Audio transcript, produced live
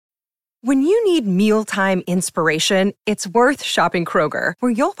When you need mealtime inspiration, it's worth shopping Kroger,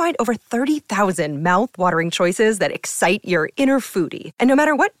 where you'll find over 30,000 mouth-watering choices that excite your inner foodie. And no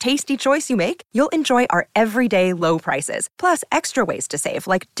matter what tasty choice you make, you'll enjoy our everyday low prices, plus extra ways to save,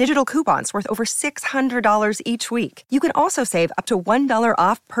 like digital coupons worth over $600 each week. You can also save up to $1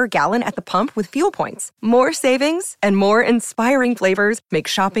 off per gallon at the pump with fuel points. More savings and more inspiring flavors make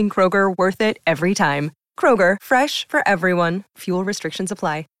shopping Kroger worth it every time. Kroger, fresh for everyone. Fuel restrictions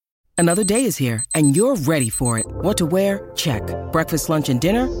apply. Another day is here, and you're ready for it. What to wear? Check. Breakfast, lunch, and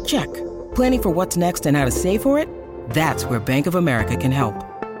dinner? Check. Planning for what's next and how to save for it? That's where Bank of America can help.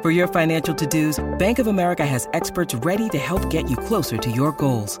 For your financial to-dos, Bank of America has experts ready to help get you closer to your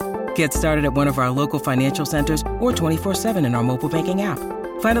goals. Get started at one of our local financial centers or 24/7 in our mobile banking app.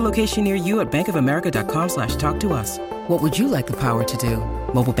 Find a location near you at bankofamerica.com/talktous. What would you like the power to do?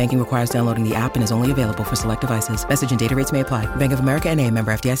 Mobile banking requires downloading the app and is only available for select devices. Message and data rates may apply. Bank of America N.A.,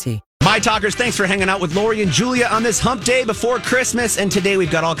 member FDIC. My Talkers, thanks for hanging out with Lori and Julia on this hump day before Christmas. And today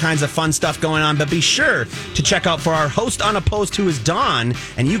we've got all kinds of fun stuff going on. But be sure to check out for our host on a post, who is Dawn.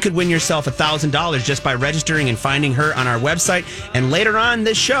 And you could win yourself $1,000 just by registering and finding her on our website. And later on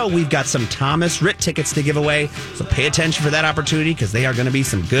this show, we've got some Thomas Ritt tickets to give away. So pay attention for that opportunity, because they are going to be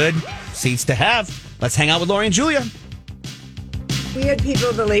some good seats to have. Let's hang out with Lori and Julia. We had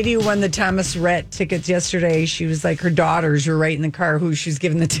people, the lady who won the Thomas Rhett tickets yesterday, she was like, her daughters were right in the car who she was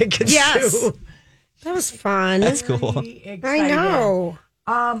giving the tickets to. That was fun. That's cool. I know.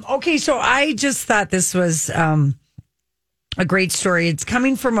 Okay, so I just thought this was a great story. It's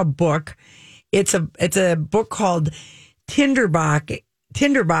coming from a book. It's a book called Tinderbox,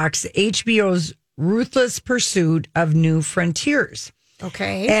 HBO's Ruthless Pursuit of New Frontiers.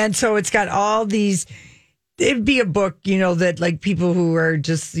 Okay. And so it's got all these... It'd be a book, that like people who are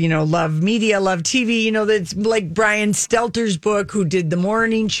just, love media, love TV, that's like Brian Stelter's book, who did The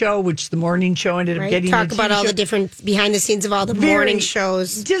Morning Show, which The Morning Show ended up getting. Talk about all the different behind the scenes of all the morning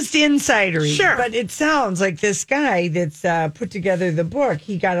shows. Just insidery. Sure. But it sounds like this guy that's put together the book,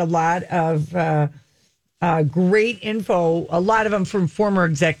 he got a lot of great info, a lot of them from former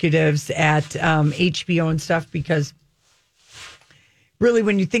executives at HBO and stuff, because really,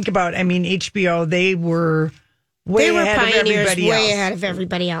 when you think about, HBO, they were pioneers, way ahead of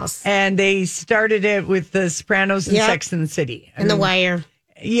everybody else. And they started it with The Sopranos and Sex and the City. The Wire.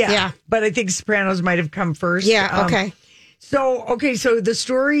 Yeah. But I think Sopranos might have come first. Yeah, okay. So the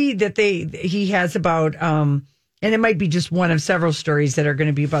story that he has about, and it might be just one of several stories that are going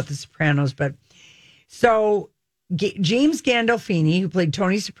to be about The Sopranos, but so James Gandolfini, who played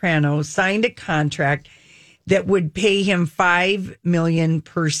Tony Soprano, signed a contract that would pay him $5 million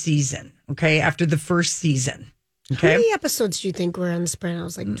per season. Okay, after the first season. Okay, how many episodes do you think were on The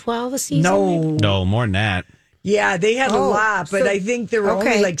Sopranos? Like 12 a season? No, more than that. Yeah, they had a lot, but I think there were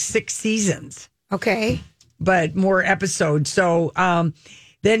only like 6 seasons. Okay, but more episodes. So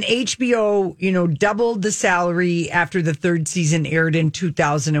then HBO, doubled the salary after the 3rd season aired in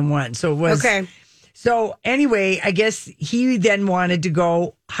 2001. So it was okay. So anyway, I guess he then wanted to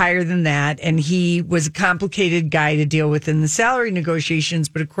go higher than that, and he was a complicated guy to deal with in the salary negotiations.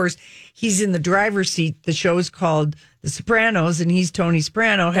 But of course, he's in the driver's seat. The show's called The Sopranos, and he's Tony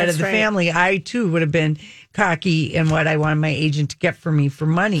Soprano, head of the family. I too would have been cocky in what I wanted my agent to get for me for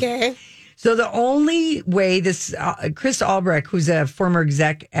money. Okay. So the only way this Chris Albrecht, who's a former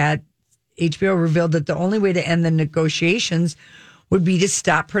exec at HBO, revealed that the only way to end the negotiations would be to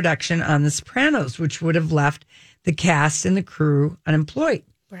stop production on The Sopranos, which would have left the cast and the crew unemployed.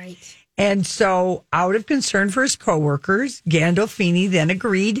 Right. And so, out of concern for his coworkers, Gandolfini then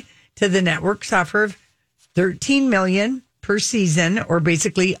agreed to the network's offer of $13 million per season, or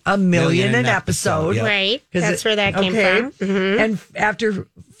basically $1 million an episode. Yep. Right. That's where that came from. Mm-hmm. And after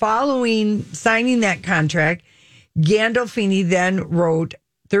signing that contract, Gandolfini then wrote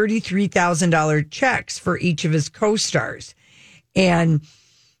 $33,000 checks for each of his co-stars. And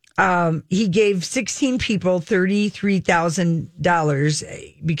he gave 16 people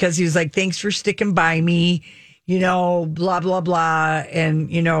 $33,000 because he was like, thanks for sticking by me, blah, blah, blah. And,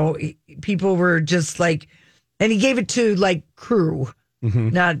 people were just like, and he gave it to like crew,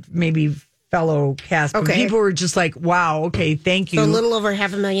 not maybe fellow cast. But people were just like, wow, okay, thank you. So a little over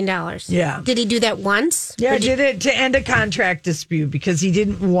 $500,000. Yeah. Did he do that once? Yeah, did it to end a contract dispute because he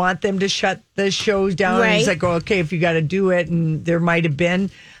didn't want them to shut the shows down. Right. And he's like, okay, if you got to do it. And there might have been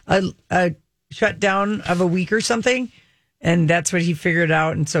a shutdown of a week or something. And that's what he figured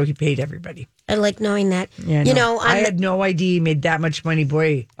out. And so he paid everybody. I like knowing that. Yeah, I had no idea he made that much money,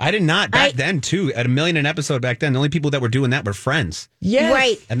 boy. I did not back then, too. At $1 million an episode back then, the only people that were doing that were Friends. Yes.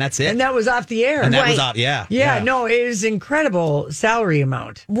 Right. And that's it. And that was off the air. And that was Right. off, yeah. Yeah, no, it was incredible salary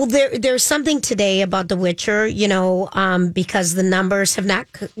amount. Well, there's something today about The Witcher, because the numbers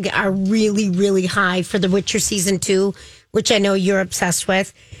are really, really high for The Witcher season 2, which I know you're obsessed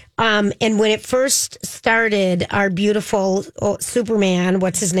with. And when it first started, our beautiful Superman,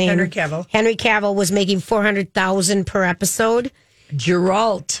 what's his name? Henry Cavill. Henry Cavill was making $400,000 per episode.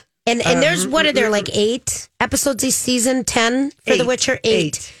 Geralt. And there's, what are there, like 8 episodes this season? 10 for The Witcher?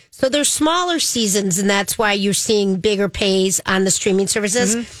 8. So there's smaller seasons, and that's why you're seeing bigger pays on the streaming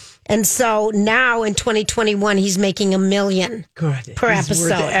services. Mm-hmm. And so now in 2021, he's making $1 million per episode.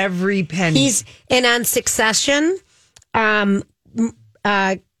 Worth every penny. And on Succession,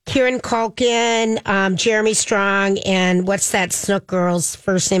 Kieran Culkin, Jeremy Strong, and what's that Snook girl's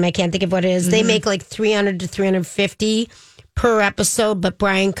first name? I can't think of what it is. They make like $300 to $350 per episode, but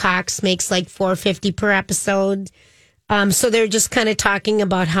Brian Cox makes like $450 per episode. So they're just kind of talking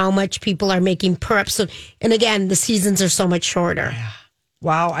about how much people are making per episode. And again, the seasons are so much shorter.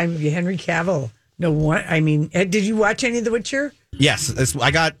 Wow, I'm Henry Cavill. No one. I mean, did you watch any of The Witcher? Yes,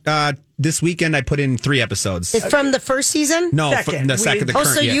 I got this weekend. I put in 3 episodes. From the first season? No, Second. the second. The current.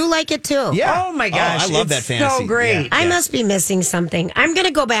 So you like it too? Yeah. Oh my gosh, I love that it's fantasy. so great. Yeah. I must be missing something. I'm going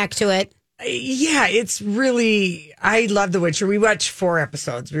to go back to it. Yeah, it's really. I love The Witcher. We watched 4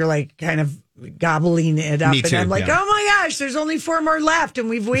 episodes. We were like kind of gobbling it up, Me too, and I'm like, yeah. oh my gosh, there's only 4 more left, and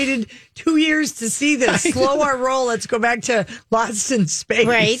we've waited 2 years to see this. Slow our roll. Let's go back to Lost in Space.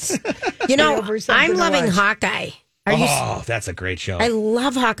 Right. Over something I'm to loving watch. Hawkeye. That's a great show. I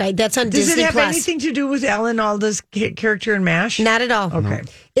love Hawkeye. That's on Does Disney it have Plus. anything to do with Alan Alda's character in MASH? Not at all. Okay.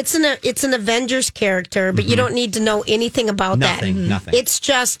 It's an Avengers character, but you don't need to know anything about Nothing. It's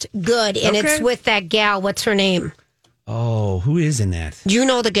just good, and it's Okay. with that gal. What's her name? Oh, who is in that? You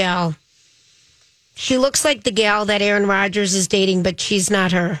know the gal. She looks like the gal that Aaron Rodgers is dating, but she's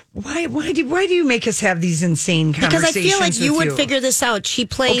not her. Why do you make us have these insane Because conversations? I feel like you with would figure this out. She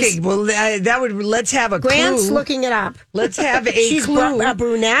plays. Okay, well, let's have a Grant's clue. looking it up. Let's have a She's clue. a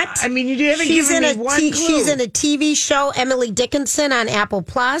brunette. I mean, you haven't given me one clue. She's in a TV show, Emily Dickinson on Apple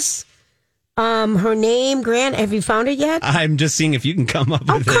Plus. Her name, Grant, have you found it yet? I'm just seeing if you can come up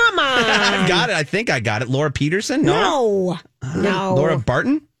with it. Come on. I've got it. I think I got it. Laura Peterson? No. No. Laura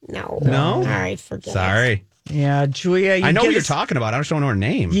Barton? No. No? All right, forget it. Sorry. Yeah, Julia. I know what you're talking about. I just don't know her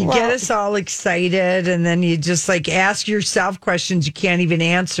name. You get us all excited, and then you just like ask yourself questions you can't even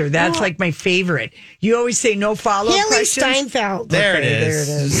answer. That's like my favorite. You always say no follow-up Haley questions. Steinfeld. There it Okay, is.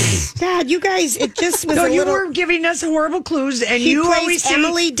 there it is. God, you guys, it just was No, a you little... were giving us horrible clues, and She you plays always say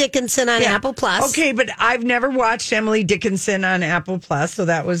Emily Dickinson on Yeah. Apple Plus. Okay, but I've never watched Emily Dickinson on Apple Plus, so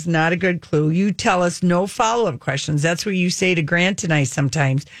that was not a good clue. You tell us no follow-up questions. That's what you say to Grant and I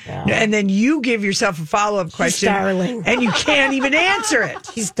sometimes. And then you give yourself a follow-up question. darling. And you can't even answer it.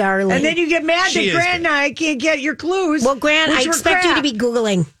 She's darling. And then you get mad She that is Grant and I can't get your clues. Well, Grant, I which were expect you to crap. be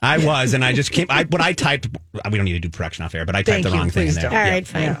Googling. I was, and I just came. What I typed, we don't need to do production off air, but I typed Thank the you, wrong thing in please there. don't. All Yeah. right,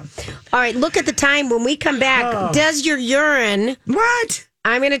 fine. Yeah. All right, look at the time when we come back. Does your urine... What?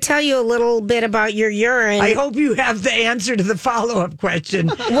 I'm going to tell you a little bit about your urine. I hope you have the answer to the follow-up question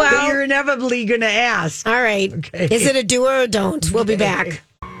that you're inevitably going to ask. All right. Okay. Is it a do or a don't? We'll be back.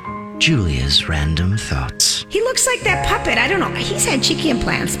 Julia's random thoughts. He looks like that puppet. I don't know. He's had cheeky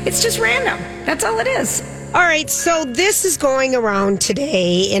implants. It's just random. That's all it is. All right, so this is going around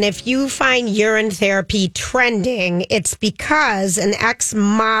today, and if you find urine therapy trending, it's because an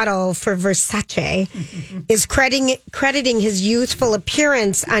ex-model for Versace is crediting his youthful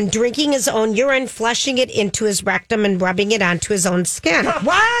appearance on drinking his own urine, flushing it into his rectum, and rubbing it onto his own skin.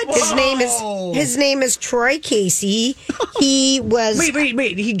 What? His name is Troy Casey. He was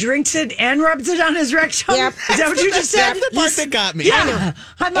Wait. He drinks it and rubs it on his rectum? Yep. Is that what you just said? That's the part that got me. Yeah.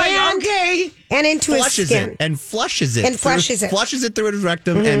 I'm like, And- okay. and into his Flushes skin. it and flushes it. And flushes it. Flushes it through his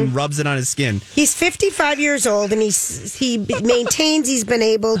rectum and rubs it on his skin. He's 55 years old, and he maintains he's been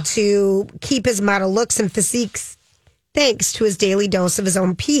able to keep his model looks and physiques thanks to his daily dose of his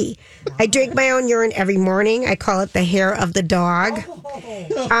own pee. I drink my own urine every morning. I call it the hair of the dog.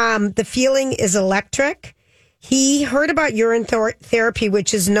 The feeling is electric. He heard about urine therapy,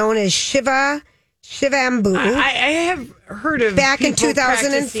 which is known as Shivambu. I have heard of Back in people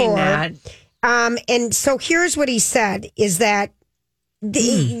 2004. practicing that. And so here's what he said, is that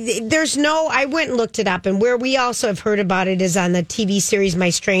There's no, I went and looked it up, and where we also have heard about it is on the TV series My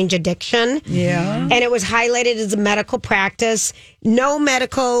Strange Addiction. Yeah. And it was highlighted as a medical practice. No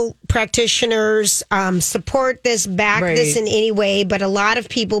medical practitioners support this, back this in any way, but a lot of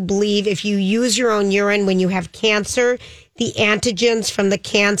people believe if you use your own urine when you have cancer, the antigens from the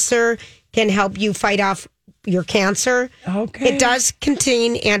cancer can help you fight off your cancer. Okay. It does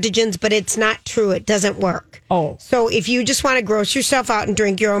contain antigens, but it's not true. It doesn't work. Oh. So if you just want to gross yourself out and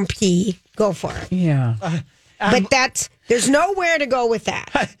drink your own pee, go for it. Yeah. But there's nowhere to go with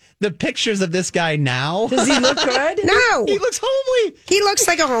that. The pictures of this guy now. Does he look good? No. He looks homely. He looks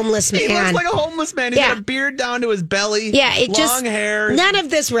like a homeless man. He looks like a homeless man. He's Yeah. got a beard down to his belly. Yeah, it long hair. None of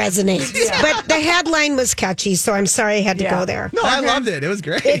this resonates. But the headline was catchy, so I'm sorry I had to go there. No, I loved it. It was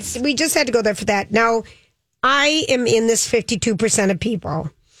great. We just had to go there for that. Now, I am in this 52% of people,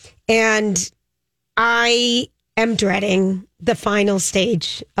 and I am dreading the final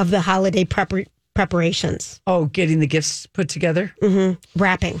stage of the holiday preparations. Oh, getting the gifts put together?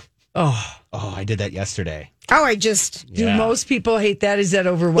 Wrapping. Oh, I did that yesterday. Oh, I just... Do most people hate that? Is that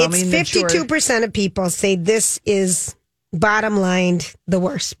overwhelming? It's 52% of people say this is, bottom line, the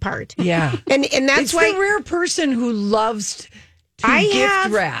worst part. Yeah. And that's It's why... the rare person who loves to gift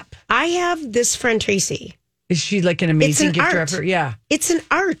wrap. I have this friend, Tracy. Is she like an amazing an gift art. wrapper? Yeah. It's an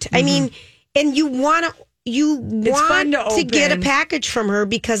art. I mean, and you want fun to get a open. package from her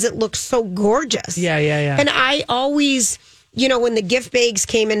because it looks so gorgeous. Yeah. And I always, when the gift bags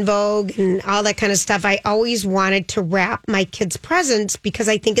came in vogue and all that kind of stuff, I always wanted to wrap my kids' presents because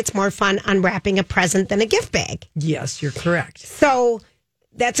I think it's more fun unwrapping a present than a gift bag. Yes, you're correct. So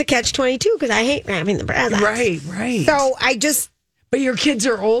that's a catch-22 because I hate wrapping the presents. Right. So I just... But your kids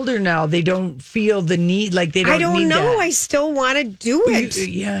are older now. They don't feel the need, like they don't I don't need know. that. I still want to do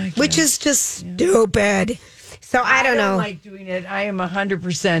it. Which is just stupid. So I don't know. like doing it. I am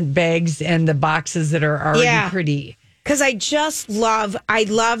 100% bags and the boxes that are already pretty. Because I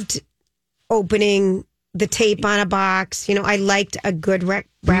loved opening the tape on a box. I liked a good wrap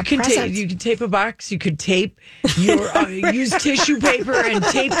present. You can tape a box. You could tape your use tissue paper and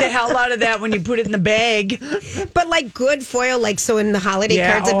tape the hell out of that when you put it in the bag. But like good foil, so in the holiday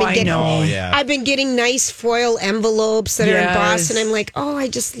cards, I've been getting nice foil envelopes that are embossed, and I'm like, I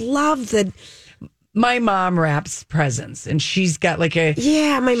just love the. My mom wraps presents, and she's got like a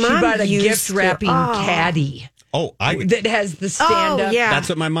my mom she bought a used gift wrapping caddy. Oh, that has the stand up. Yeah. That's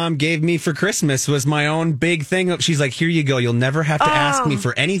what my mom gave me for Christmas was my own big thing. She's like, here you go. You'll never have to ask me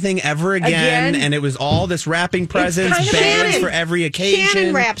for anything ever again. And it was all this wrapping presents, kind of bags Shannon. for every occasion.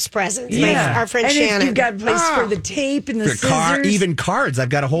 Shannon wraps presents. Our friend and Shannon. You've got a place for the tape and the scissors. Even cards. I've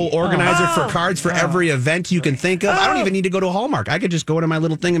got a whole organizer for cards for every event you can think of. I don't even need to go to a Hallmark. I could just go to my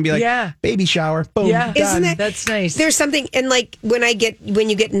little thing and be like, baby shower. Boom. Yeah. Done. That's nice. There's something, and like when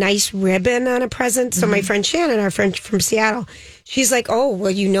you get nice ribbon on a present. So my friend Shannon, our friend from Seattle, she's like, oh,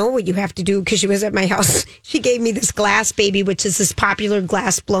 well, you know what you have to do, because she was at my house. She gave me this Glass Baby, which is this popular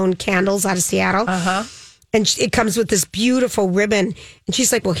glass blown candles out of Seattle. And it comes with this beautiful ribbon. And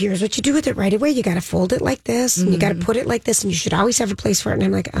she's like, well, here's what you do with it right away. You got to fold it like this, and you got to put it like this, and you should always have a place for it. And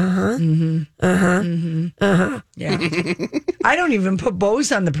I'm like, Yeah. I don't even put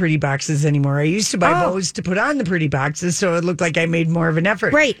bows on the pretty boxes anymore. I used to buy bows to put on the pretty boxes, so it looked like I made more of an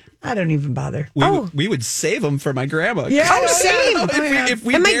effort. Right. I don't even bother. We would save them for my grandma. Yeah. Same. If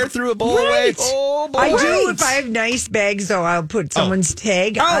we dare threw a bowl away. Oh, boy. I do. If I have nice bags, though, I'll put someone's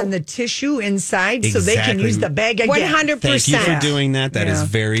tag on the tissue inside so they can use the bag again. 100%. Thank you for doing that. That is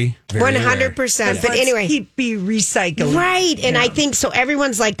very, very 100%. But anyway. Be recycled. Right. And I think so.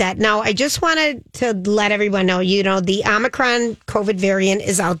 Everyone's like that. Now, I just wanted to let everyone know, the Omicron COVID variant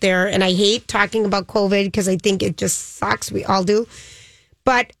is out there. And I hate talking about COVID because I think it just sucks. We all do.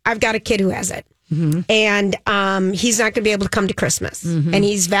 But I've got a kid who has it. And he's not going to be able to come to Christmas. And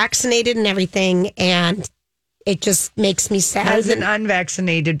he's vaccinated and everything. And it just makes me sad. As an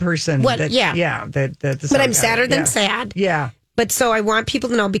unvaccinated person. But I'm sadder than sad. Yeah. But so I want people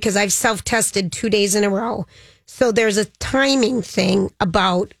to know, because I've self-tested 2 days in a row. So there's a timing thing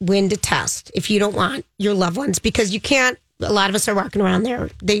about when to test if you don't want your loved ones, because you can't. A lot of us are walking around there.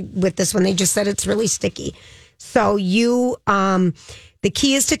 With this one, they just said it's really sticky. So the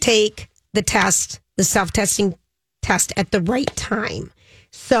key is to take the test, the self-testing test, at the right time.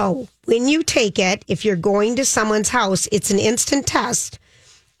 So when you take it, if you're going to someone's house, it's an instant test.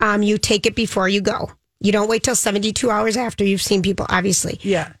 You take it before you go. You don't wait till 72 hours after you've seen people, obviously.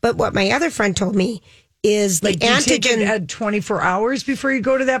 Yeah. But what my other friend told me is the you take it antigen. at 24 hours before you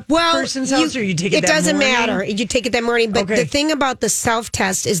go to that person's house, or you take it that doesn't morning? matter. You take it that morning. But the thing about the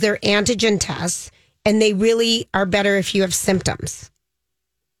self-test is they're antigen tests, and they really are better if you have symptoms.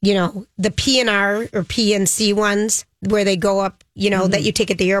 the PNR or PNC ones where they go up, that you take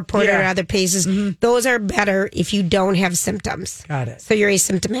at the airport or other places. Those are better if you don't have symptoms. Got it. So you're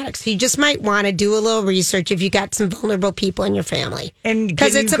asymptomatic. So you just might want to do a little research if you got some vulnerable people in your family. And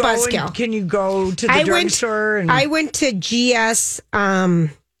because it's a buzzkill. Can you go to the drugstore? I went to GS.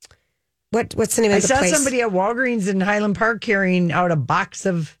 What's the name of the place? I saw somebody at Walgreens in Highland Park carrying out a box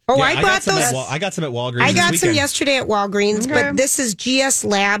of. I bought those. I got some at Walgreens. I got some yesterday at Walgreens, but this is GS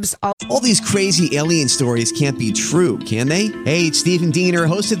Labs. All these crazy alien stories can't be true, can they? Hey, it's Stephen Diener,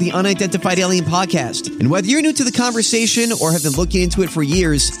 host of the Unidentified Alien Podcast. And whether you're new to the conversation or have been looking into it for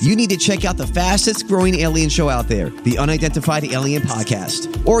years, you need to check out the fastest growing alien show out there, the Unidentified Alien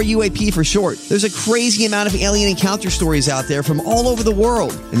Podcast, or UAP for short. There's a crazy amount of alien encounter stories out there from all over the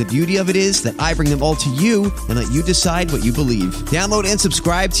world. And the beauty of it is that I bring them all to you and let you decide what you believe. Download and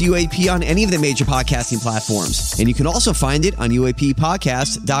subscribe to UAP on any of the major podcasting platforms. And you can also find it on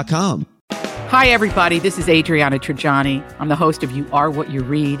UAPpodcast.com. Hi, everybody. This is Adriana Trajani. I'm the host of You Are What You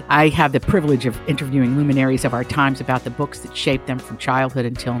Read. I have the privilege of interviewing luminaries of our times about the books that shaped them from childhood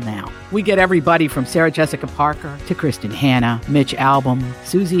until now. We get everybody from Sarah Jessica Parker to Kristen Hanna, Mitch Albom,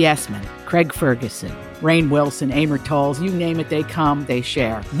 Susie Essman, Craig Ferguson, Rainn Wilson, Amor Tolls, you name it, they come, they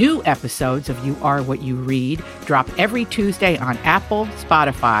share. New episodes of You Are What You Read drop every Tuesday on Apple,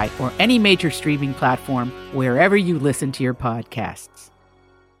 Spotify, or any major streaming platform wherever you listen to your podcasts.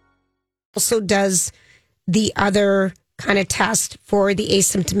 Also does the other kind of test for the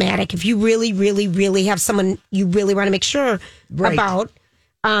asymptomatic. If you really, really, really have someone you really want to make sure about.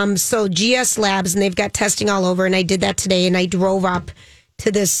 So GS Labs, and they've got testing all over. And I did that today, and I drove up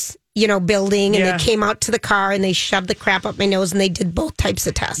to this, building, and they came out to the car and they shoved the crap up my nose, and they did both types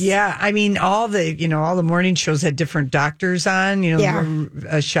of tests. Yeah, I mean, all the morning shows had different doctors on.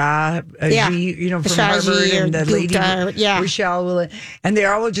 Shah, G, from Harvard, and the lady, Rochelle Willen, and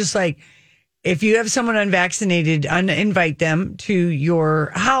they're all just like, if you have someone unvaccinated, uninvite them to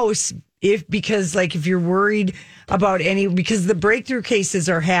your house. Because if you're worried about because the breakthrough cases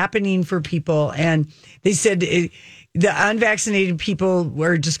are happening for people, and they said the unvaccinated people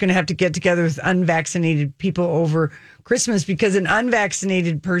are just going to have to get together with unvaccinated people over Christmas, because an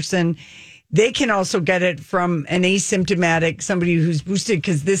unvaccinated person, they can also get it from an asymptomatic, somebody who's boosted,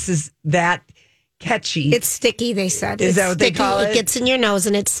 because this is that catchy. It's sticky, they said. Is that what they call it? It gets in your nose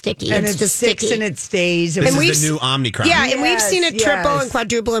and it's sticky. And it's just sticks sticky. And it stays. This is the new Omicron. Yeah, and we've seen it triple and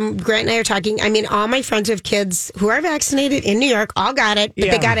quadruple. And Grant and I are talking. I mean, all my friends who have kids who are vaccinated in New York all got it, but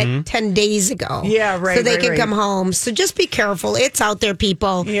they got it 10 days ago. Yeah, right. So they can come home. So just be careful. It's out there,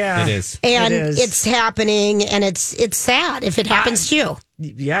 people. Yeah. It is. And it's happening, and it's sad if it happens to you.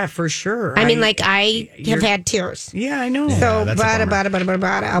 Yeah, for sure. I mean, I have had tears. Yeah, I know. So,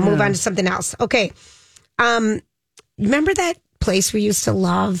 I'll move on to something else. Okay. Remember that place we used to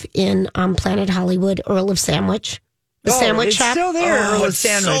love in Planet Hollywood, Earl of Sandwich? The sandwich shop? It's still there, Earl of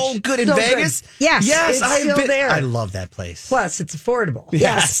Sandwich. So good in Vegas. Good. Yes, I've still been there. I love that place. Plus, it's affordable.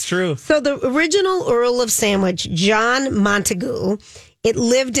 Yes, it's true. So the original Earl of Sandwich, John Montagu, it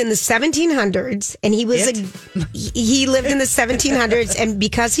lived in the 1700s, and he lived in the 1700s, and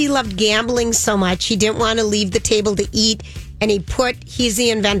because he loved gambling so much, he didn't want to leave the table to eat, and he's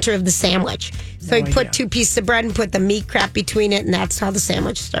the inventor of the sandwich. So he put 2 pieces of bread and put the meat crap between it, and that's how the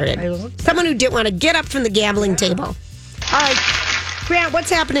sandwich started. Someone who didn't want to get up from the gambling table. All right, Grant,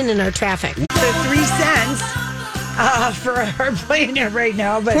 what's happening in our traffic? The 3 cents for our playing it right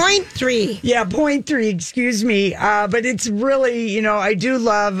now. But 0.3. Yeah, 0.3, excuse me. But it's really, I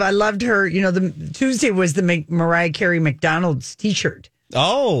loved her. The Tuesday was the Mariah Carey McDonald's t-shirt.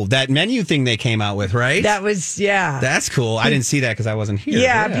 Oh, that menu thing they came out with, right? That was, That's cool. I didn't see that because I wasn't here.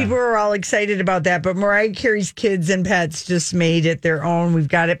 Yeah, people were all excited about that. But Mariah Carey's kids and pets just made it their own. We've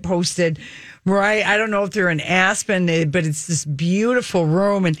got it posted. Mariah, I don't know if they're in Aspen, but it's this beautiful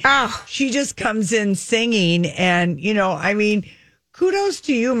room. And she just comes in singing. And, kudos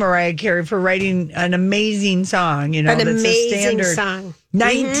to you, Mariah Carey, for writing an amazing song. An amazing song.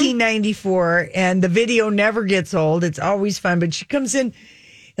 1994, and the video never gets old. It's always fun. But she comes in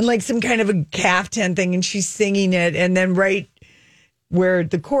some kind of a caftan thing, and she's singing it. And then right where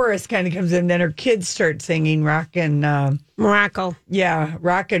the chorus kind of comes in, then her kids start singing Morocco. Yeah,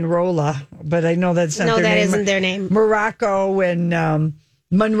 Rock and Rolla. But I know that's not their name. No, that isn't their name. Morocco and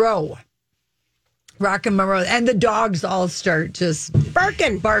Monroe. Rock and Monroe. And the dogs all start just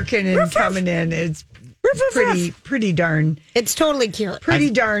barking and ruff, coming in. It's pretty darn. It's totally cute. Pretty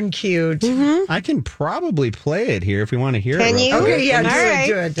darn cute. Mm-hmm. I can probably play it here if we want to hear it. Can you? Okay, yeah,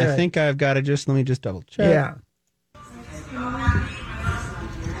 do it. I think I've got it. Let me just double check. Yeah. All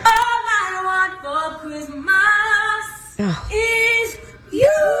I want for Christmas is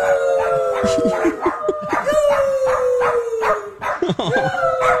you.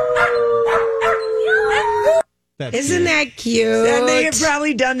 Isn't that cute? And they have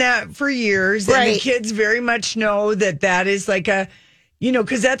probably done that for years. And the Right. kids very much know that is like a,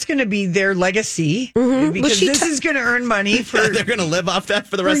 because that's going to be their legacy. Mm-hmm. Because this is going to earn money for They're going to live off that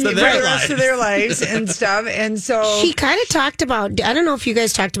for the rest of their lives. And stuff. And so She kind of talked about, I don't know if you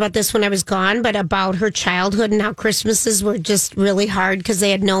guys talked about this when I was gone, but about her childhood and how Christmases were just really hard because they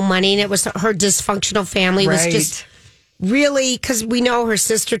had no money, and it was her dysfunctional family was just really, because we know her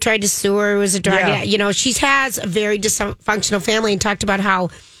sister tried to sue her, was a drug addict. She has a very dysfunctional family, and talked about how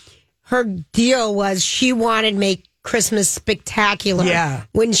her deal was she wanted to make Christmas spectacular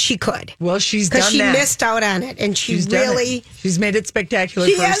when she could. Well, she's done that. Because she missed out on it, and she's made it spectacular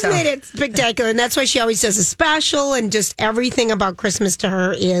She for has herself. made it spectacular, and that's why she always does a special, and just everything about Christmas to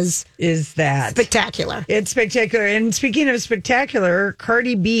her is that spectacular. It's spectacular. And speaking of spectacular,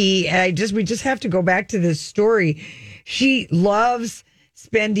 Cardi B, we just have to go back to this story. She loves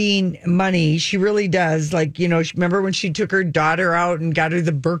spending money. She really does. Like, remember when she took her daughter out and got her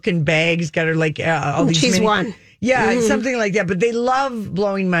the Birkin bags, got her like all these She's won. Yeah, something like that. But they love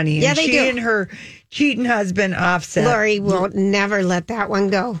blowing money. Yeah, and they she do. and her cheating husband Offset. Lori won't never let that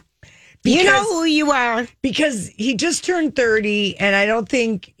one go. You know who you are. Because he just turned 30, and I don't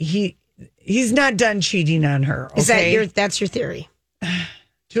think he's not done cheating on her. Okay? Is that that's your theory?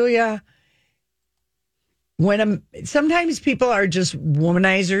 Julia, sometimes people are just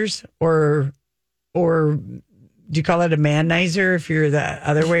womanizers, or do you call it a manizer if you're the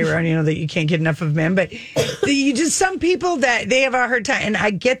other way around, that you can't get enough of men, but some people that they have a hard time. And I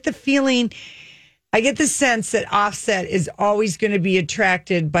get the sense that Offset is always going to be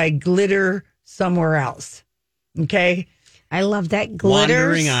attracted by glitter somewhere else. Okay. I love that glitter.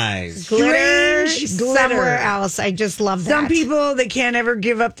 Wandering eyes. Glitter Strange somewhere else. I just love that. Some people, they can't ever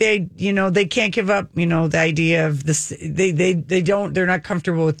give up they can't give up, the idea of this. They're not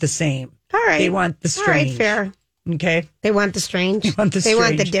comfortable with the same. All right. They want the strange. All right, fair. Okay. They want the strange. They want the strange. They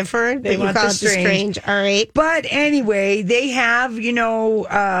want the different. They want the strange. All right. But anyway, they have,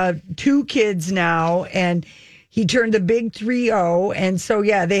 2 kids now, and he turned the big 3-0. And so,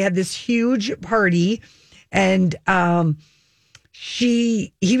 they had this huge party, and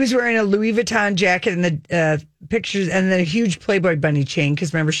he was wearing a Louis Vuitton jacket in the pictures, and then a huge Playboy bunny chain,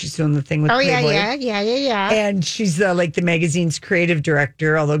 because remember, she's doing the thing with Playboy. Yeah. And she's like the magazine's creative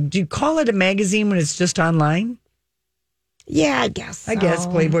director. Although, do you call it a magazine when it's just online? Yeah, I guess so. I guess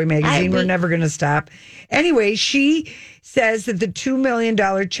Playboy magazine. We're never going to stop. Anyway, she says that the $2 million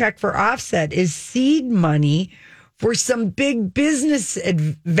check for Offset is seed money for some big business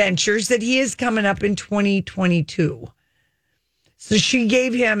adventures that he is coming up in 2022. So she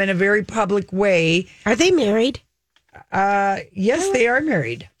gave him in a very public way. Are they married? Yes, they are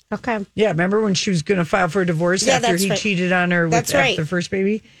married. Okay. Yeah, remember when she was going to file for a divorce after he cheated on her with the first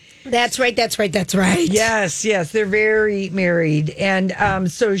baby? That's right. Yes, they're very married.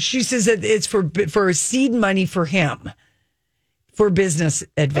 And so she says that it's for seed money for him, for business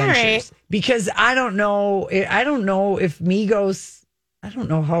adventures. Right. Because I don't know if Migos, I don't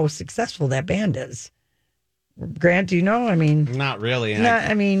know how successful that band is. Grant, do you know? I mean, not really.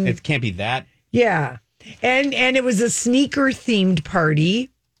 It can't be that. Yeah. And it was a sneaker themed party.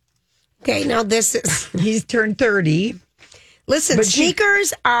 Okay, now he's turned 30. Listen, But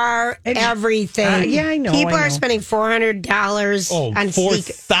sneakers are everything. I know. People are spending $400 on sneakers.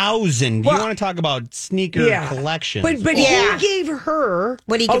 $4,000. You want to talk about sneaker collection? But he gave her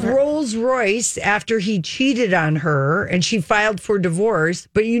a Rolls Royce after he cheated on her, and she filed for divorce.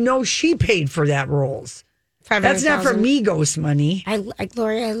 But she paid for that Rolls. That's not for Migos money.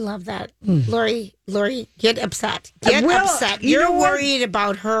 Lori, I love that. Lori, get upset. Get upset. You know You're what? worried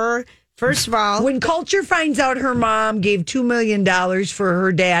about her. First of all, when culture finds out her mom gave $2 million for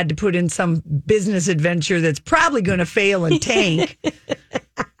her dad to put in some business adventure that's probably going to fail and tank,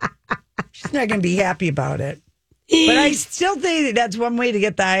 she's not going to be happy about it. But I still think that's one way to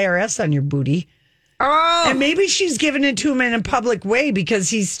get the IRS on your booty. Oh. And maybe she's giving it to him in a public way because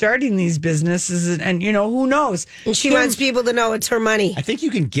he's starting these businesses, and who knows? And she wants people to know it's her money. I think you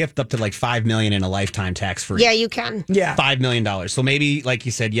can gift up to like $5 million in a lifetime tax free. Yeah, you can. Yeah, $5 million. So maybe, like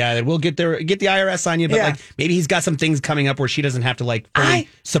you said, we'll get the IRS on you, but like maybe he's got some things coming up where she doesn't have to fully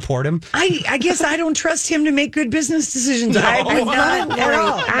support him. I guess I don't trust him to make good business decisions. No, I'm not at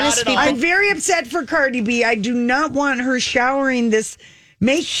all. Honest people. I'm very upset for Cardi B. I do not want her showering this.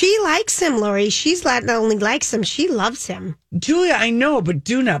 She likes him, Lori. She's not only likes him, she loves him. Julia, I know, but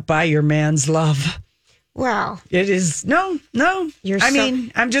do not buy your man's love. Well, It is no.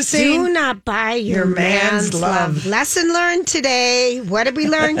 I'm just saying. Do not buy your man's love. Lesson learned today. What did we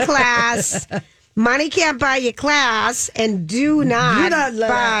learn, class? Money can't buy you class, and do not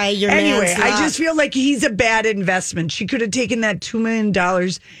buy your man's love. I just feel like he's a bad investment. She could have taken that $2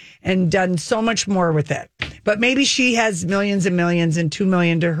 million and done so much more with it. But maybe she has millions and millions, and $2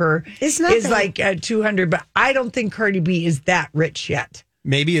 million to her is like 200. But I don't think Cardi B is that rich yet.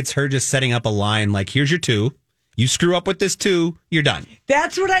 Maybe it's her just setting up a line like, here's your 2. You screw up with this 2, you're done.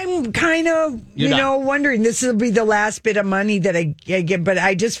 That's what I'm kind of, wondering. This will be the last bit of money that I get. But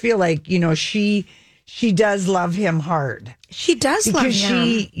I just feel like, she does love him hard. She does love him. Because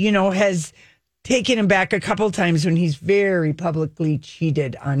she, has taken him back a couple times when he's very publicly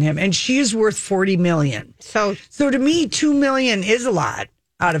cheated on him. And she is worth $40 million. So to me, $2 million is a lot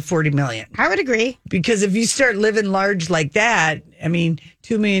out of $40 million. I would agree. Because if you start living large like that, I mean,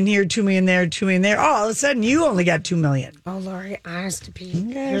 $2 million here, $2 million there, $2 million there. Oh, all of a sudden you only got $2 million. Oh, Lori, honest to Pete,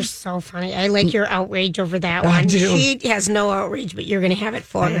 you're so funny. I like your outrage over that I one. do. She has no outrage, but you're going to have it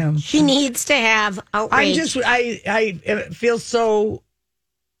for her. She needs to have outrage. I feel so.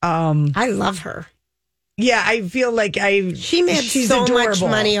 I love her. Yeah, I feel like she made she's so adorable. much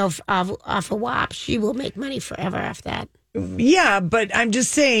money off a WAP. She will make money forever after that. Yeah, but I'm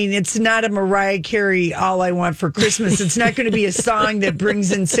just saying it's not a Mariah Carey All I Want for Christmas. It's not going to be a song that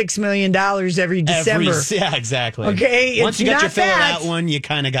brings in $6 million every December. Yeah, exactly. Okay, once you got your fill of that one, you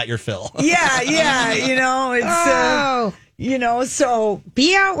kind of got your fill. Yeah, it's so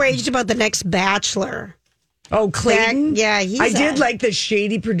be outraged about the next Bachelor. Oh, Clayton? I did like the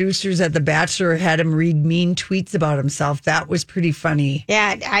shady producers at The Bachelor had him read mean tweets about himself. That was pretty funny.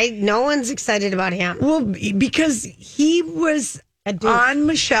 Yeah, no one's excited about him. Well, because he was on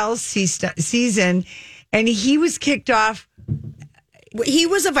Michelle's season, and he was kicked off. He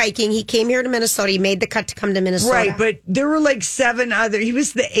was a Viking. He came here to Minnesota. He made the cut to come to Minnesota. Right, but there were like 7 other. He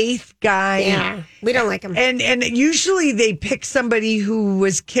was the 8th guy. Yeah, we don't like him. And usually they pick somebody who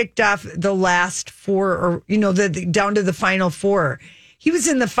was kicked off the last 4, or down to the final 4. He was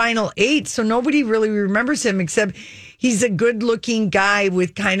in the final 8, so nobody really remembers him except he's a good-looking guy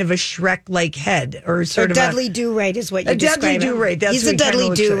with kind of a Shrek-like head, or sort of Dudley Do-Right is what you describe him. A Dudley Do-Right. That's he's a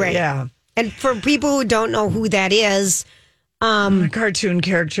Dudley Do-Right. Yeah. And for people who don't know who that is. A cartoon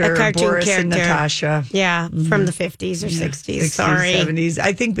character, Boris and Natasha. Yeah, from the 50s or 60s. Sorry. 70s.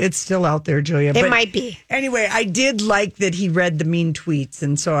 I think it's still out there, Julia. It might be. Anyway, I did like that he read the mean tweets,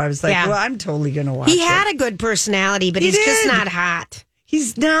 and so I was like, well, I'm totally going to watch it. He had a good personality, but he's just not hot.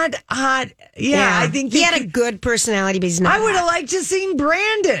 He's not hot. Yeah, I think he had a good personality, but he's not I would have liked to seen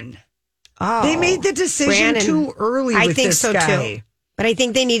Brandon. Oh, they made the decision too early with this guy. I think so, too. But I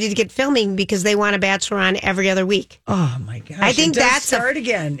think they needed to get filming because they want a Bachelor on every other week. Oh my gosh! I think that's start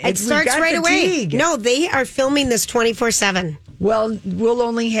again. It starts right away. No, they are filming this 24/7. Well,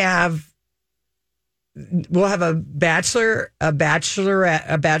 we'll have a Bachelor, a Bachelorette,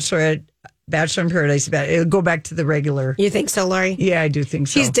 a Bachelorette, Bachelor in Paradise. It'll go back to the regular. You think so, Lori? Yeah, I do think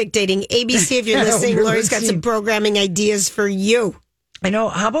so. She's dictating. ABC, if you're listening, Lori's got some programming ideas for you. I know.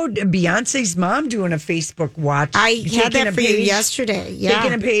 How about Beyonce's mom doing a Facebook watch? I had that for you yesterday. Yeah.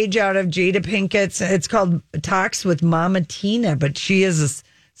 Taking a page out of Jada Pinkett's. It's called Talks with Mama Tina, but she is a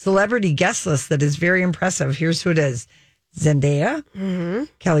celebrity guest list that is very impressive. Here's who it is. Zendaya,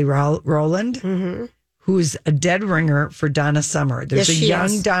 Kelly Rowland, who's a dead ringer for Donna Summer. There's a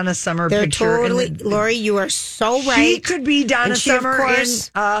young Donna Summer picture. Lori, you are so right. She could be Donna Summer in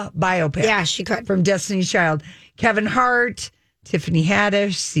a biopic. Yeah, she could. From Destiny's Child. Kevin Hart, Tiffany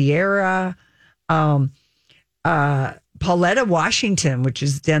Haddish, Sierra, Pauletta Washington, which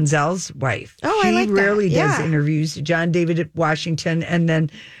is Denzel's wife. Oh, I like that. She rarely does interviews. John David Washington, and then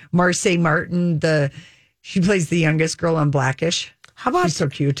Marseille Martin. She plays the youngest girl on Blackish. How about she's so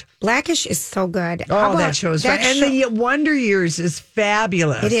cute? Blackish is so good. Oh, that show is fun. And the Wonder Years is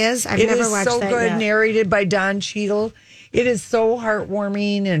fabulous. It is. I've never watched that. It is so good. Yet. Narrated by Don Cheadle. It is so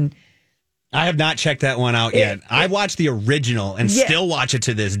heartwarming and. I have not checked that one out yet. I watched the original and still watch it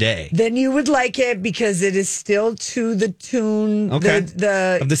to this day. Then you would like it because it is still to the tune of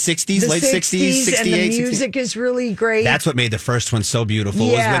the 60s, late 60s, 68, and the music is really great. That's what made the first one so beautiful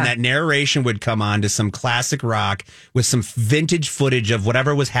was when that narration would come on to some classic rock with some vintage footage of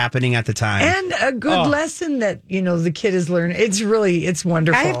whatever was happening at the time. And a good lesson that, the kid is learning. It's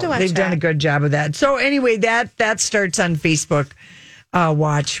wonderful. I have to watch They've done a good job of that. So anyway, that starts on Facebook.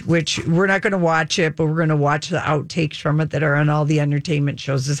 Watch, which we're not going to watch it, but we're going to watch the outtakes from it that are on all the entertainment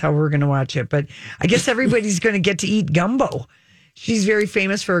shows is how we're going to watch it. But I guess everybody's going to get to eat gumbo. She's very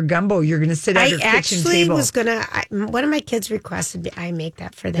famous for her gumbo. You're going to sit at her kitchen table. One of my kids requested I make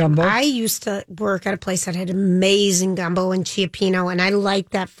that for them. Gumbo? I used to work at a place that had amazing gumbo and chiapino, and I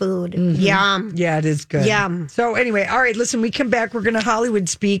like that food. Mm-hmm. Yum. Yeah, it is good. Yum. So anyway, all right, listen, we come back. We're going to Hollywood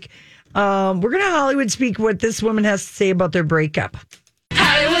speak. We're going to Hollywood speak what this woman has to say about their breakup.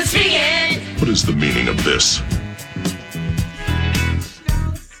 Hollywood speaking. What is the meaning of this?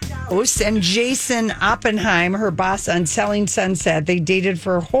 And Jason Oppenheim, her boss on Selling Sunset, they dated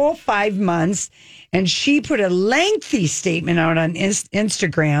for a whole 5 months, and she put a lengthy statement out on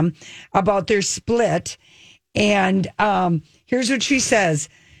Instagram about their split. And here's what she says.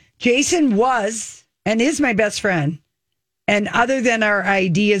 Jason was and is my best friend, and other than our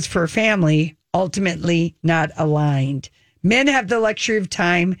ideas for family, ultimately not aligned. Men have the luxury of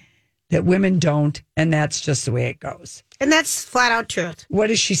time that women don't, and that's just the way it goes. And that's flat out truth.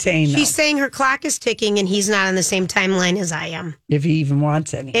 What is she saying, though? She's saying her clock is ticking and he's not on the same timeline as I am. If he even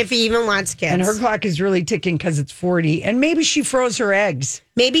wants any. If he even wants kids. And her clock is really ticking because it's 40. And maybe she froze her eggs.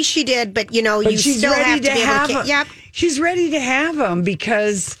 Maybe she did, but you still have to be able to. Yep. She's ready to have them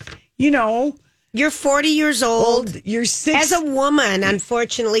because, you're 40 years old. You're 6. As a woman,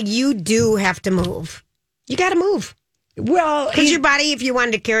 unfortunately, you do have to move. You got to move. Well, because your body, if you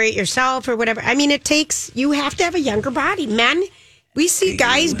wanted to carry it yourself or whatever, I mean, you have to have a younger body. Men, we see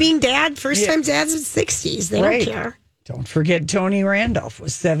guys being first time dads in 60s. They don't care. Don't forget Tony Randolph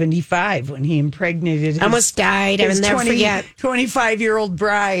was 75 when he impregnated almost died. I will never forget. 25-year-old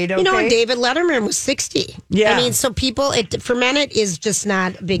bride. Okay? And David Letterman was 60. Yeah. I mean, so for men, it is just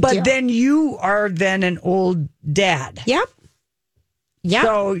not a big deal. But then you are then an old dad. Yep. Yeah.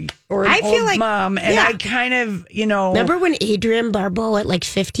 So, or an old mom. And I kind of, Remember when Adrienne Barbeau at like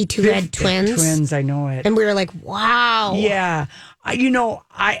 52 had twins? Twins, I know it. And we were like, wow. Yeah. I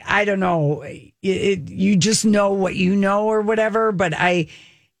don't know. You just know what you know or whatever. But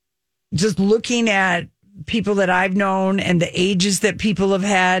just looking at people that I've known and the ages that people have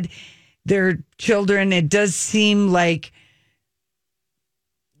had their children, it does seem like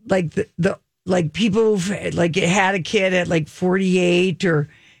like people had a kid at like 48 or,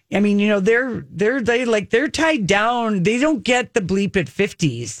 I mean, they're tied down. They don't get the bleep at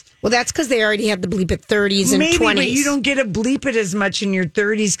 50s. Well, that's because they already have the bleep at 30s and 20s. But you don't get a bleep it as much in your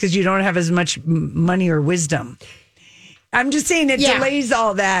 30s because you don't have as much money or wisdom. I'm just saying it delays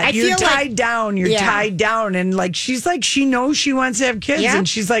all that. You're tied down. You're tied down. And she knows she wants to have kids. Yeah. And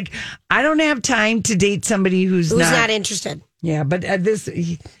she's like, I don't have time to date somebody who's not interested. Yeah, but this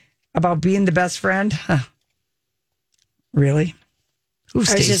about being the best friend? Huh. Really? I was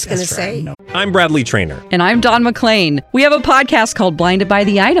just going to say. No. I'm Bradley Trainer. And I'm Don McClain. We have a podcast called Blinded by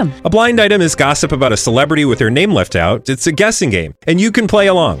the Item. A blind item is gossip about a celebrity with their name left out. It's a guessing game, and you can play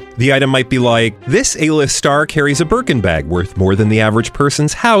along. The item might be like, this A-list star carries a Birkin bag worth more than the average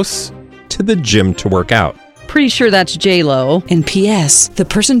person's house to the gym to work out. Pretty sure that's J-Lo. And P.S. the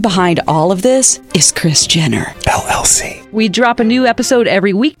person behind all of this is Kris Jenner, LLC. We drop a new episode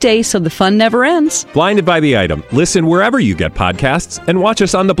every weekday so the fun never ends. Blinded by the Item. Listen wherever you get podcasts and watch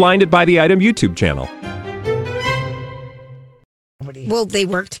us on the Blinded by the Item YouTube channel. Well, they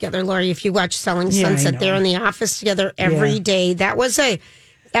work together, Lori. If you watch Selling Sunset, they're in the office together every day. That was a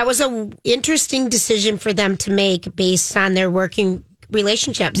interesting decision for them to make based on their working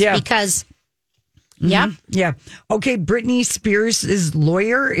relationships because... Mm-hmm. Yeah. Okay. Britney Spears'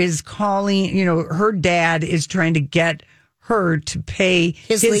 lawyer is calling, her dad is trying to get her to pay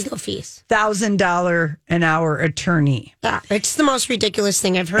his legal fees. $1,000 an hour attorney. Yeah. It's the most ridiculous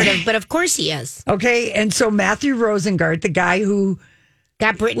thing I've heard of, but of course he is. Okay. And so Matthew Rosengart, the guy who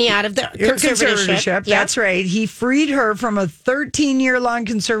got Britney out of the conservatorship. That's right. He freed her from a 13-year-long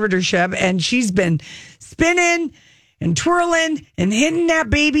conservatorship, and she's been spinning and twirling and hitting that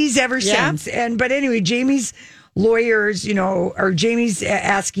babies ever since. But anyway, Jamie's lawyers, or Jamie's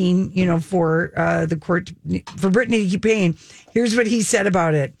asking, for the court for Britney to keep paying. Here's what he said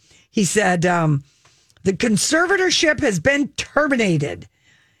about it. He said, the conservatorship has been terminated.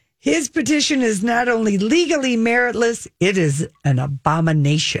 His petition is not only legally meritless, it is an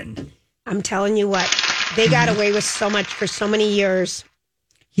abomination. I'm telling you what, they got away with so much for so many years.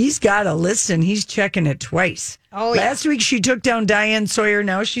 He's got a list and he's checking it twice. Oh, yeah. Last week she took down Diane Sawyer.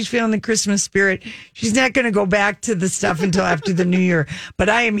 Now she's feeling the Christmas spirit. She's not going to go back to the stuff until after the new year. But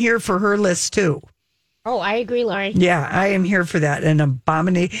I am here for her list too. Oh, I agree, Laurie. Yeah, I am here for that. An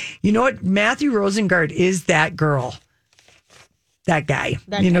abomination. You know what? Matthew Rosengart is that girl. That guy.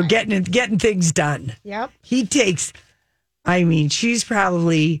 Getting things done. Yep. He takes, she's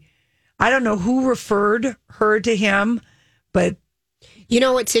probably, I don't know who referred her to him, but You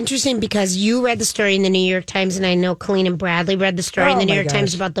know, it's interesting because you read the story in the New York Times, and I know Colleen and Bradley read the story in the New York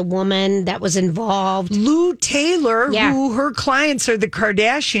Times about the woman that was involved. Lou Taylor, who her clients are the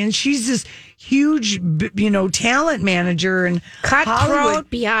Kardashians. She's this huge, talent manager and cutthroat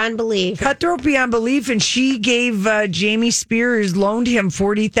beyond belief. Cutthroat beyond belief. And she gave Jamie Spears, loaned him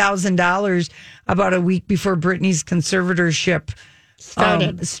 $40,000 about a week before Britney's conservatorship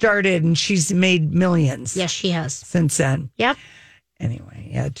started, and she's made millions. Yes, she has since then. Yep. Anyway,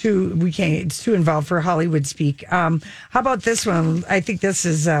 it's too involved for Hollywood speak. How about this one? I think this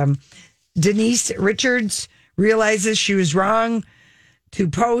is Denise Richards realizes she was wrong to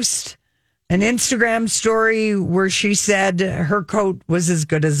post an Instagram story where she said her coat was as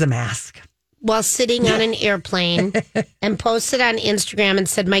good as a mask. While sitting on an airplane, and posted on Instagram and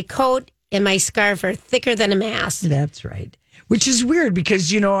said, my coat and my scarf are thicker than a mask. That's right. Which is weird because,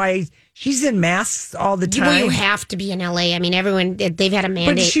 she's in masks all the time. Well, you have to be in LA. I mean, everyone, they've had a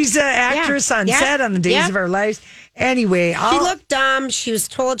mandate. But she's an actress on set on the Days of Our Lives. Anyway. She looked dumb. She was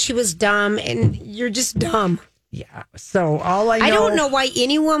told she was dumb, and you're just dumb. Yeah. So all I know. I don't know why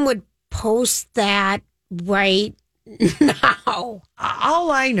anyone would post that right now. All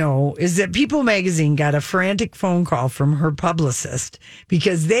I know is that People Magazine got a frantic phone call from her publicist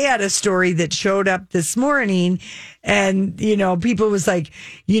because they had a story that showed up this morning, and people was like,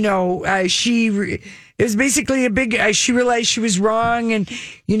 it was basically a big. She realized she was wrong, and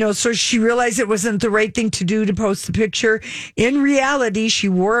so she realized it wasn't the right thing to do to post the picture. In reality, she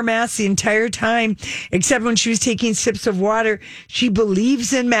wore a mask the entire time, except when she was taking sips of water. She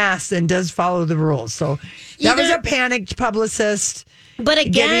believes in masks and does follow the rules. So that was a panicked publicist. But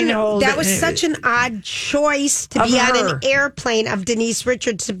again, that was such an odd choice to be on an airplane, of Denise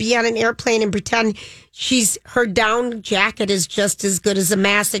Richards to be on an airplane and pretend her down jacket is just as good as a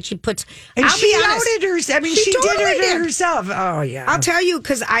mask that she puts. And she outed herself. I mean, she totally did it herself. Oh, yeah. I'll tell you,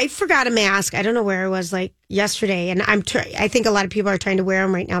 because I forgot a mask. I don't know where it was, like yesterday. And I think a lot of people are trying to wear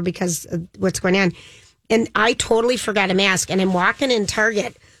them right now because of what's going on. And I totally forgot a mask. And I'm walking in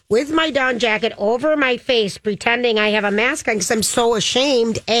Target with my down jacket over my face, pretending I have a mask on because I'm so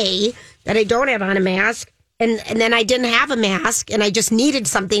ashamed, that I don't have on a mask. And then I didn't have a mask, and I just needed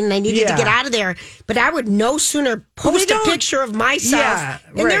something, and I needed to get out of there. But I would no sooner post a picture of myself. Yeah,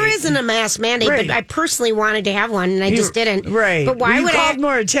 and there isn't a mask mandate, but I personally wanted to have one, and I just didn't. Right. But why would I? You called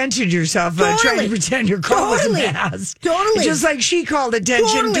more attention to yourself trying to pretend your coat was a mask. Totally. Just like she called attention.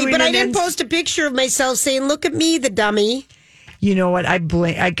 Totally, but I didn't post a picture of myself saying, look at me, the dummy. You know what? I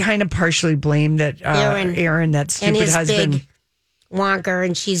kind of partially blame that Aaron, that stupid and his husband. Big wonker,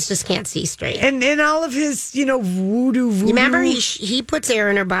 and she's just can't see straight. And all of his, voodoo. You remember he puts air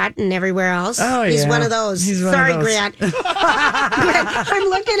in her butt and everywhere else. Oh, he's one of those. Sorry, Grant. I'm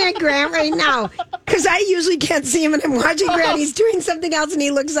looking at Grant right now because I usually can't see him, and I'm watching Grant. He's doing something else, and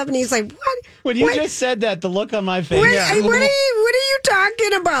he looks up and he's like, "What?" When you just said that, the look on my face. What are you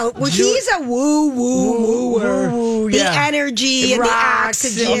talking about? Well, he's a woo-woo-wooer. The energy and the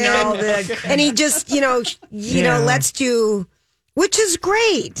oxygen, and he just, let's do. Which is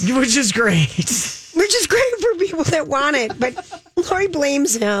great. Which is great for people that want it. But Lori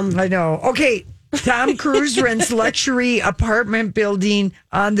blames him. I know. Okay. Tom Cruise rents luxury apartment building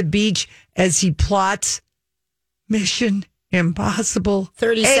on the beach as he plots Mission Impossible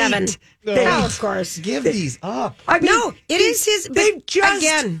 37. Oh, of course. Give these up. I mean, no, it is his. They've just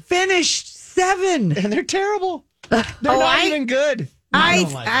finished 7. And they're terrible. They're not even good.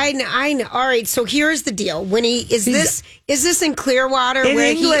 I know. All right, so here's the deal. When is this in Clearwater? In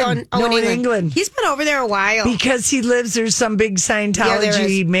England. In England. He's been over there a while. Because there's some big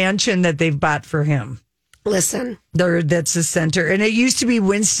Scientology mansion that they've bought for him. Listen. That's the center. And it used to be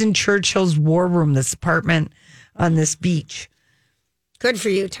Winston Churchill's war room, this apartment on this beach. Good for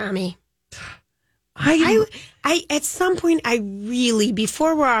you, Tommy. I at some point,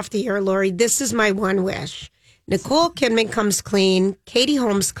 before we're off the air, Lori, this is my one wish. Nicole Kidman comes clean, Katie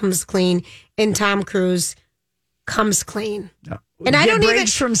Holmes comes clean, and Tom Cruise comes clean. And I don't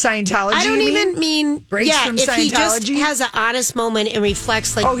breaks from Scientology. I don't even mean breaks from if Scientology. He just has an honest moment and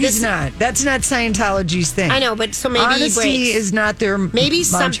reflects like. Oh, he's not. That's not Scientology's thing. I know, but so maybe honesty he breaks. Is not their maybe mantra.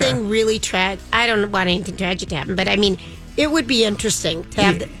 Something really tragic. I don't want anything tragic to happen, but I mean, it would be interesting to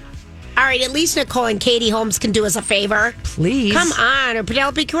have. All right, at least Nicole and Katie Holmes can do us a favor. Please, come on, or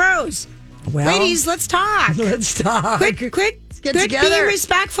Penelope Cruz. Well, ladies, let's talk. Let's talk. Quick, get together. Be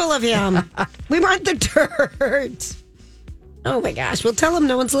respectful of him. We want the dirt. Oh my gosh, we'll tell him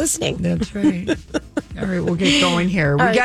no one's listening. That's right. All right, we'll get going here.